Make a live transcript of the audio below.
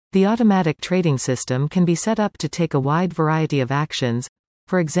The automatic trading system can be set up to take a wide variety of actions.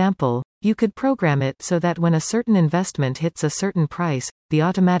 For example, you could program it so that when a certain investment hits a certain price, the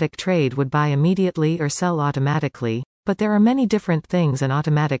automatic trade would buy immediately or sell automatically, but there are many different things an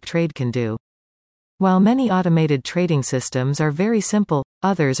automatic trade can do. While many automated trading systems are very simple,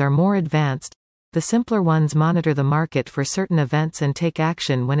 others are more advanced. The simpler ones monitor the market for certain events and take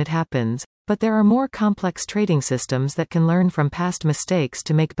action when it happens, but there are more complex trading systems that can learn from past mistakes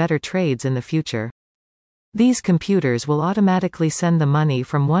to make better trades in the future. These computers will automatically send the money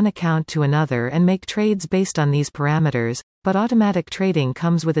from one account to another and make trades based on these parameters, but automatic trading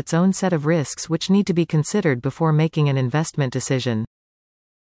comes with its own set of risks which need to be considered before making an investment decision.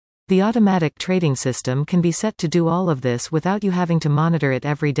 The automatic trading system can be set to do all of this without you having to monitor it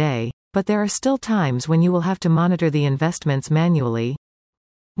every day, but there are still times when you will have to monitor the investments manually.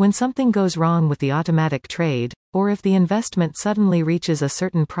 When something goes wrong with the automatic trade, or if the investment suddenly reaches a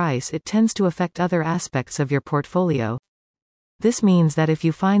certain price, it tends to affect other aspects of your portfolio. This means that if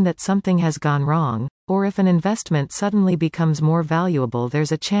you find that something has gone wrong, or if an investment suddenly becomes more valuable,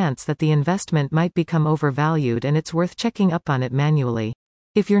 there's a chance that the investment might become overvalued and it's worth checking up on it manually.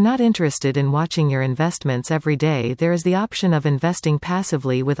 If you're not interested in watching your investments every day, there is the option of investing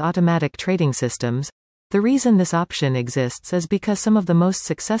passively with automatic trading systems. The reason this option exists is because some of the most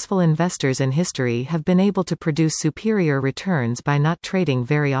successful investors in history have been able to produce superior returns by not trading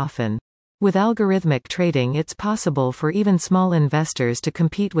very often. With algorithmic trading, it's possible for even small investors to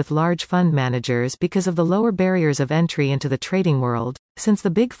compete with large fund managers because of the lower barriers of entry into the trading world, since the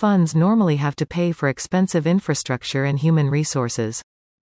big funds normally have to pay for expensive infrastructure and human resources.